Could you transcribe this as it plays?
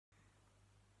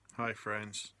Hi,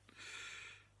 friends.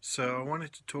 So, I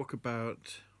wanted to talk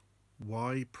about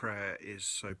why prayer is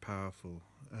so powerful.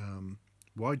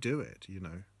 Why do it,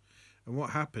 and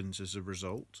what happens as a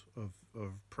result of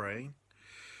praying.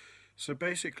 So,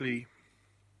 basically,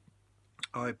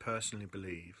 I personally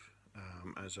believe,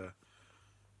 as a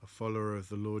follower of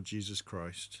the Lord Jesus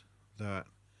Christ, that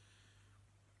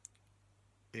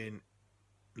in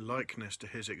likeness to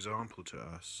his example to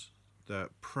us, that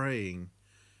praying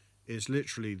is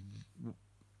literally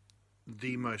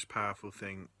the most powerful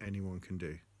thing anyone can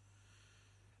do.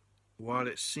 While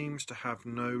it seems to have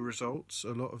no results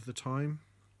a lot of the time,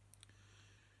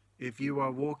 if you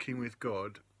are walking with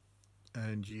God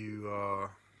and you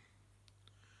are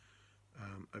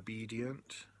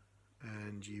obedient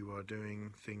and you are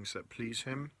doing things that please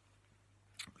Him,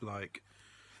 like,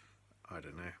 I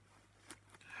don't know,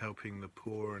 helping the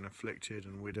poor and afflicted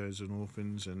and widows and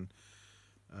orphans, and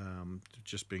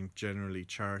just being generally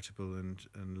charitable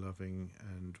and loving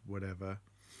and whatever,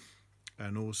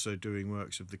 and also doing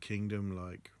works of the kingdom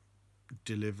like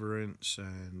deliverance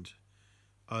and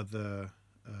other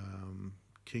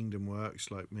kingdom works,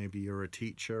 like maybe you're a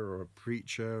teacher or a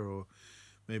preacher, or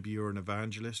maybe you're an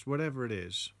evangelist, whatever it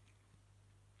is.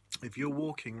 If you're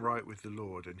walking right with the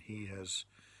Lord and He has,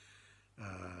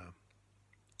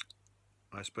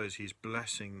 I suppose He's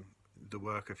blessing the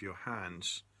work of your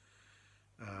hands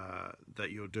that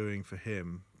you're doing for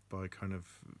Him by kind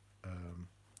of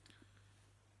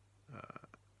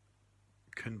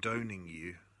condoning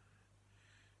you,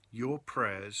 your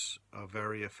prayers are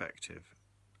very effective.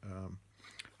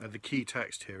 The key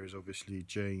text here is obviously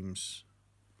James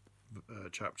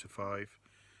chapter 5,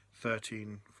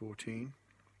 13, 14,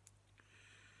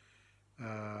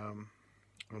 on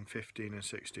 15 and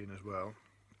 16 as well.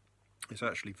 It's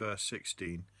actually verse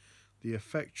 16. The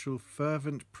effectual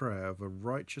fervent prayer of a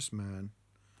righteous man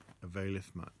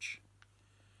availeth much.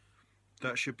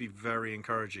 That should be very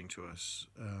encouraging to us.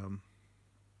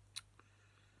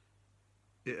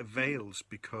 It avails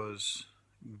because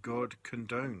God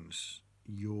condones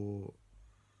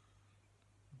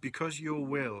because your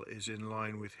will is in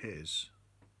line with His.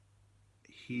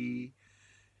 He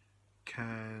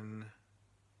can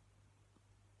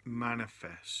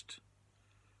manifest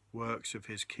works of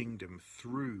His kingdom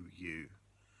through you.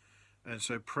 And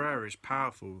so prayer is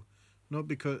powerful, not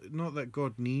that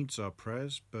God needs our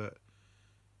prayers, but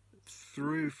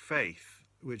through faith,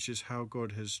 which is how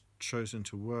God has chosen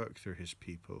to work through His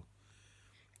people.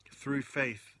 Through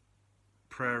faith,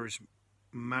 prayer is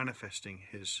manifesting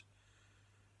His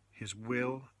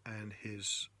will and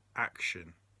His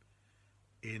action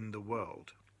in the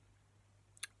world.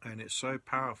 And it's so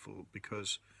powerful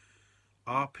because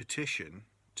our petition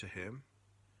to Him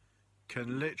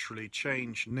can literally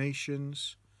change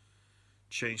nations,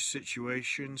 change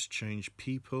situations, change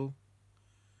people,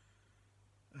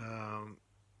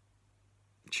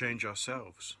 change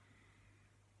ourselves.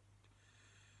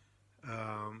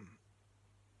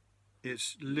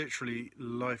 It's literally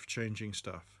life-changing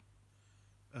stuff,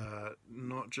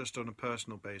 not just on a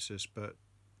personal basis, but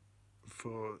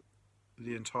for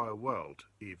the entire world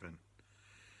even.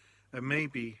 And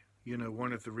maybe,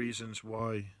 one of the reasons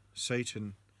why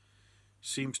Satan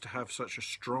seems to have such a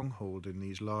stronghold in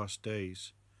these last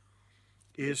days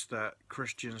is that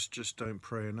Christians just don't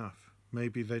pray enough.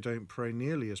 Maybe they don't pray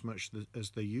nearly as much as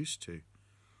they used to.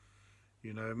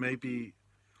 Maybe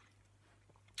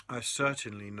I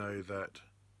certainly know that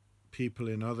people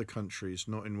in other countries,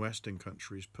 not in Western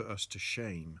countries, put us to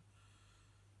shame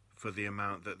for the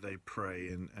amount that they pray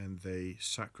and they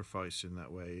sacrifice in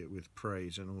that way with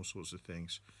praise and all sorts of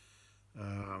things.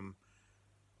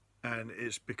 And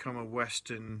it's become a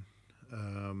Western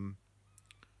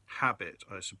habit,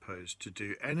 I suppose, to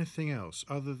do anything else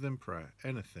other than prayer.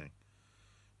 Anything.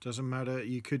 Doesn't matter.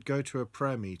 You could go to a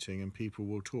prayer meeting and people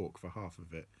will talk for half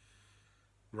of it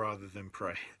rather than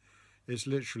pray. It's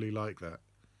literally like that.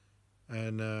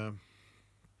 And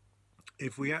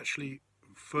if we actually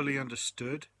fully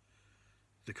understood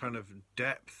the kind of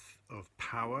depth of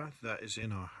power that is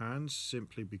in our hands,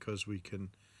 simply because we can,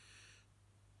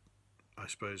 I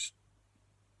suppose,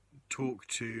 talk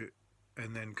to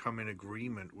and then come in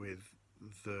agreement with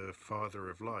the Father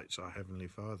of lights, our Heavenly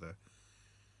Father,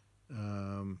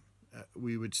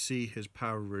 we would see His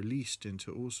power released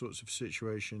into all sorts of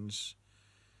situations,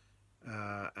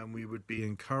 and we would be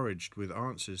encouraged with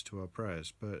answers to our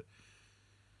prayers. But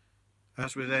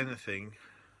as with anything,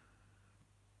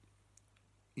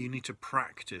 you need to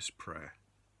practice prayer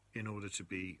in order to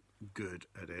be good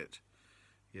at it,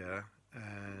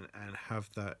 and have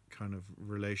that kind of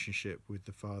relationship with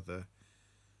the Father,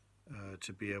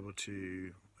 to be able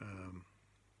to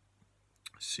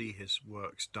see his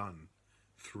works done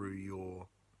through your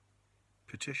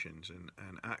petitions and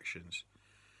actions.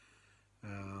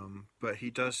 But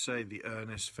he does say the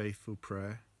earnest, faithful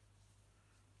prayer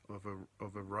of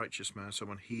a righteous man,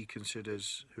 someone he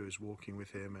considers who is walking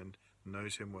with him and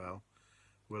knows him well,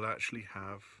 will actually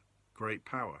have great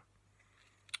power,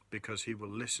 because he will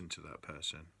listen to that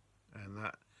person. And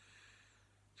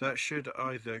that should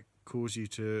either cause you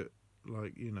to,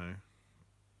 like,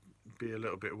 be a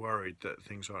little bit worried that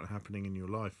things aren't happening in your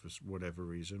life for whatever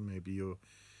reason. Maybe you're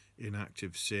in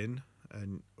active sin,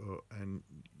 and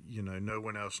no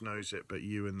one else knows it but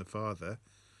you and the Father.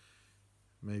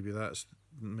 Maybe that's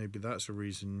a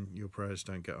reason your prayers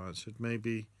don't get answered.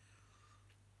 Maybe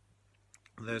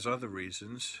there's other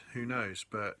reasons, who knows,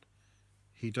 but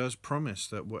he does promise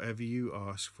that whatever you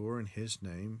ask for in his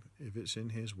name, if it's in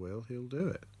his will, he'll do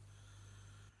it.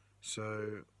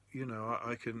 So,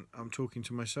 I'm talking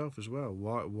to myself as well.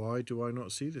 Why do I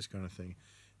not see this kind of thing?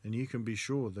 And you can be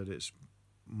sure that it's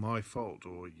my fault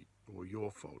or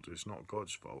your fault. It's not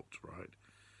God's fault, right?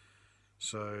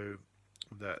 So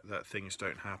that things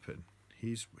don't happen.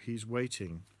 He's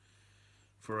waiting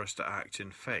for us to act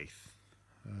in faith.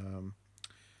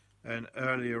 And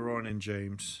earlier on in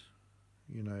James,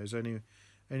 is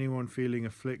anyone feeling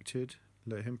afflicted?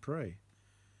 Let him pray.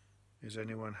 Is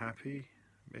anyone happy?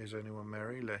 Is anyone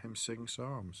merry? Let him sing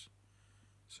psalms.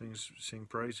 Sing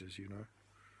praises,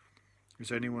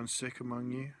 Is anyone sick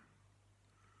among you?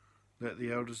 Let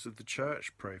the elders of the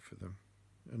church pray for them,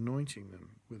 anointing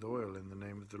them with oil in the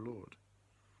name of the Lord.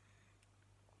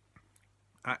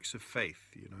 Acts of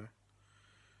faith,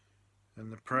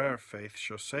 And the prayer of faith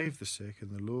shall save the sick,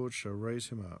 and the Lord shall raise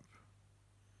him up.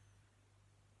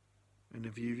 And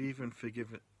if you've even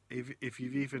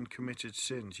committed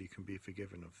sins, you can be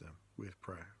forgiven of them with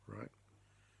prayer, right?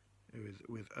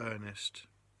 With earnest,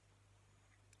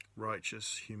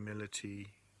 righteous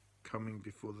humility, coming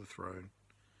before the throne.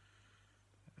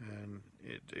 And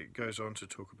it goes on to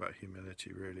talk about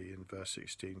humility, really, in verse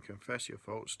 16. Confess your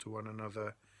faults to one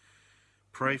another.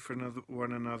 Pray for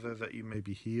one another that you may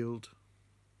be healed.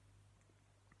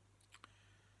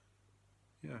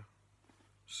 Yeah.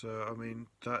 So,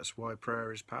 that's why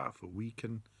prayer is powerful. We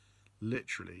can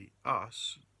literally,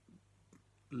 us,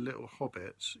 little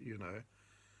hobbits,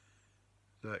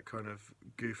 that kind of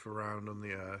goof around on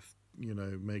the earth,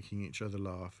 making each other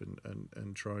laugh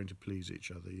and trying to please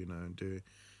each other, and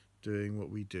doing what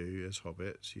we do as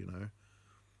hobbits,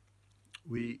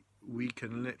 we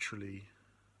can literally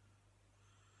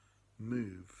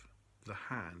move the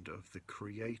hand of the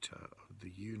creator of the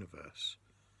universe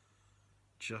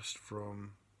just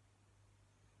from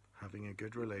having a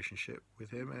good relationship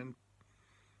with him and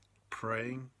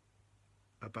praying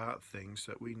about things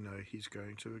that we know he's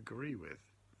going to agree with,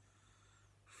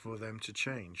 for them to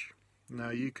change. Now,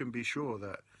 you can be sure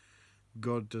that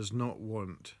God does not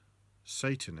want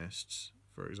Satanists,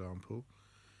 for example,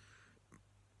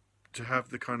 to have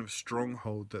the kind of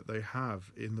stronghold that they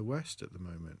have in the West at the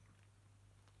moment.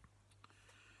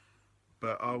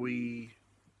 But are we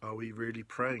really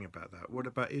praying about that? What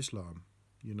about Islam?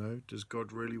 Does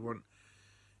God really want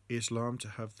Islam to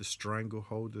have the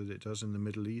stranglehold that it does in the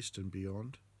Middle East and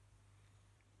beyond?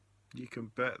 You can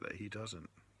bet that he doesn't.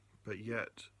 But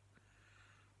yet,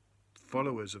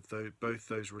 followers of both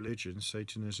those religions,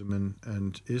 Satanism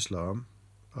and Islam,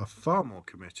 are far more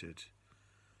committed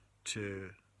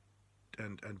to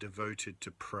and devoted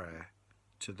to prayer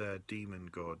to their demon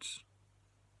gods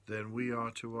than we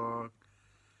are to our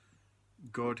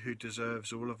God, who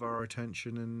deserves all of our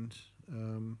attention and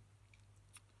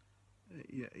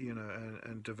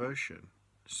and devotion.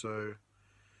 So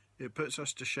it puts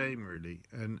us to shame, really.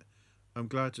 And I'm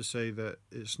glad to say that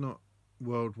it's not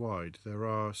worldwide. There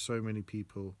are so many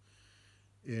people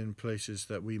in places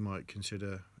that we might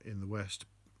consider in the West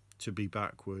to be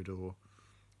backward or,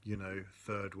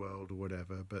 third world or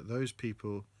whatever. But those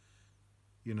people,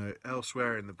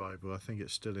 elsewhere in the Bible, I think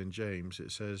it's still in James,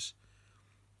 it says,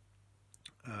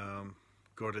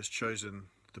 God has chosen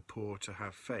the poor to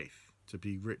have faith, to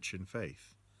be rich in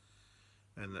faith,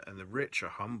 and the rich are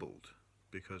humbled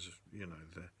because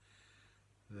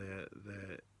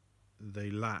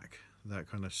they lack that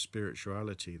kind of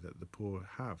spirituality that the poor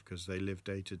have, because they live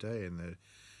day to day and they're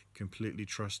completely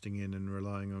trusting in and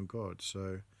relying on God.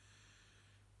 So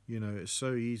it's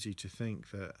so easy to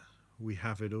think that we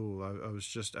have it all. I was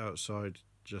just outside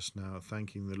just now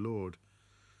thanking the Lord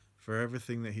for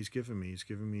everything that he's given me. He's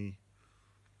given me,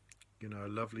 a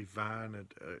lovely van,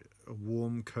 a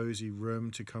warm, cozy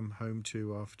room to come home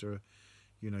to after,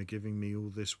 giving me all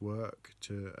this work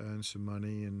to earn some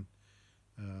money and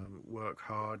work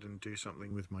hard and do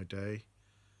something with my day.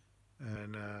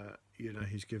 And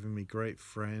he's given me great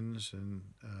friends and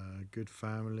good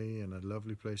family and a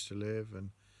lovely place to live.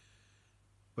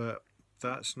 But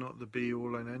that's not the be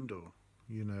all and end all.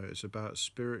 It's about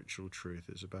spiritual truth.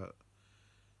 It's about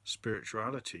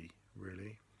spirituality,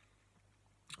 really.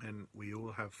 And we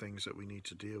all have things that we need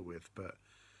to deal with, but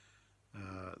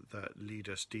that lead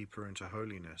us deeper into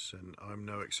holiness, and I'm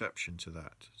no exception to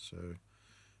that. So,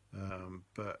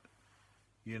 but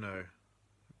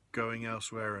going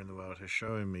elsewhere in the world has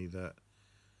shown me that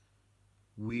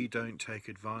we don't take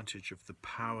advantage of the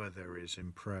power there is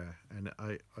in prayer. And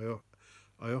I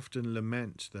often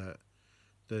lament that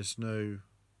there's no,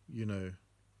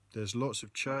 there's lots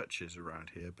of churches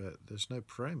around here, but there's no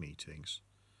prayer meetings.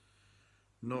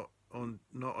 Not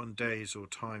on days or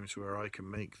times where I can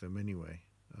make them anyway.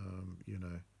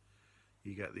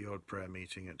 You get the odd prayer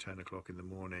meeting at 10 o'clock in the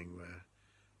morning where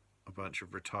a bunch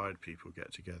of retired people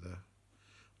get together.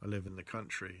 I live in the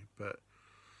country, but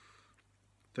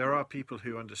there are people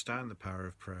who understand the power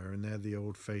of prayer, and they're the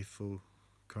old faithful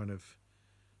kind of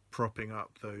propping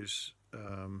up those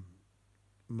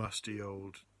musty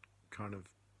old kind of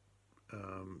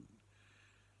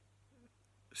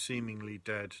seemingly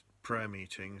dead prayer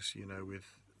meetings,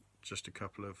 with just a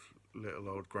couple of little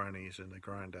old grannies and a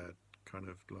granddad kind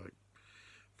of like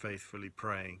faithfully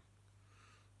praying.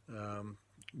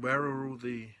 Where are all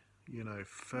the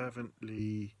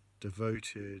fervently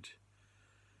devoted,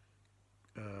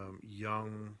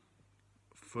 young,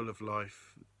 full of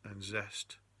life and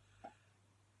zest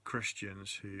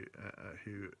Christians who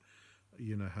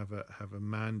have a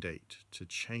mandate to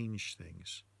change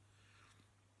things?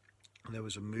 There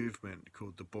was a movement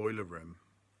called the Boiler Room,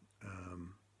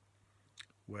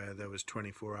 where there was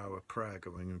 24-hour prayer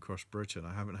going across Britain.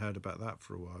 I haven't heard about that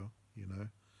for a while.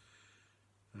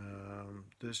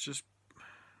 There's just,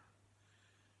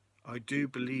 I do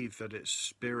believe that it's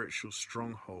spiritual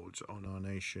strongholds on our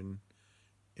nation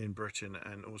in Britain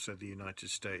and also the United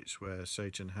States, where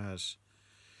Satan has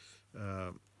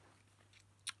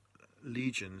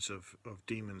legions of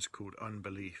demons called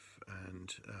unbelief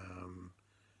and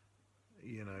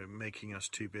making us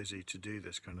too busy to do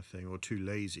this kind of thing, or too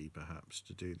lazy perhaps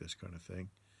to do this kind of thing.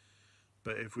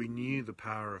 But if we knew the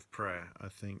power of prayer, I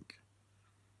think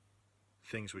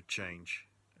things would change.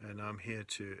 And I'm here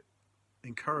to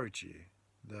encourage you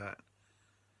that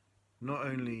not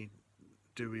only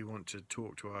do we want to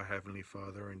talk to our Heavenly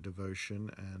Father in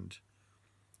devotion and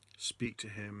speak to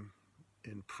Him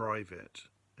in private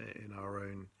in our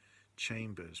own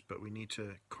chambers, but we need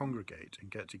to congregate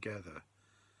and get together.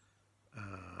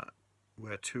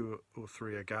 Where 2 or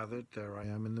 3 are gathered, there I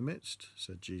am in the midst,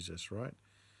 said Jesus, right?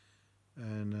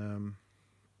 And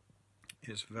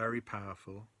it's very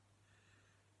powerful.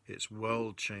 It's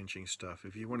world-changing stuff.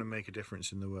 If you want to make a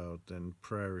difference in the world, then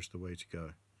prayer is the way to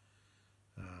go.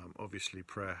 Obviously,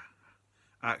 prayer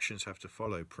actions have to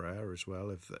follow prayer as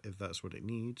well, if that's what it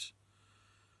needs.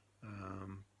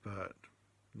 But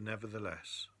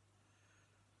nevertheless,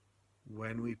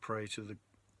 when we pray to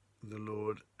the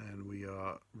Lord and we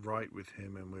are right with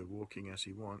Him and we're walking as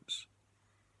He wants,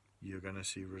 you're going to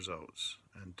see results.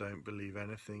 And don't believe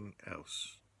anything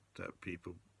else that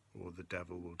people or the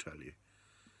devil will tell you.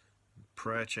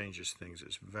 Prayer changes things.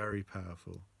 It's very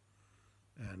powerful,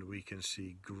 and we can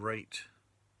see great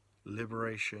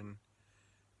liberation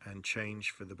and change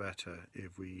for the better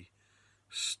if we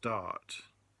start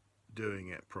doing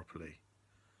it properly.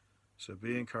 So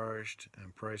be encouraged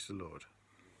and praise the Lord.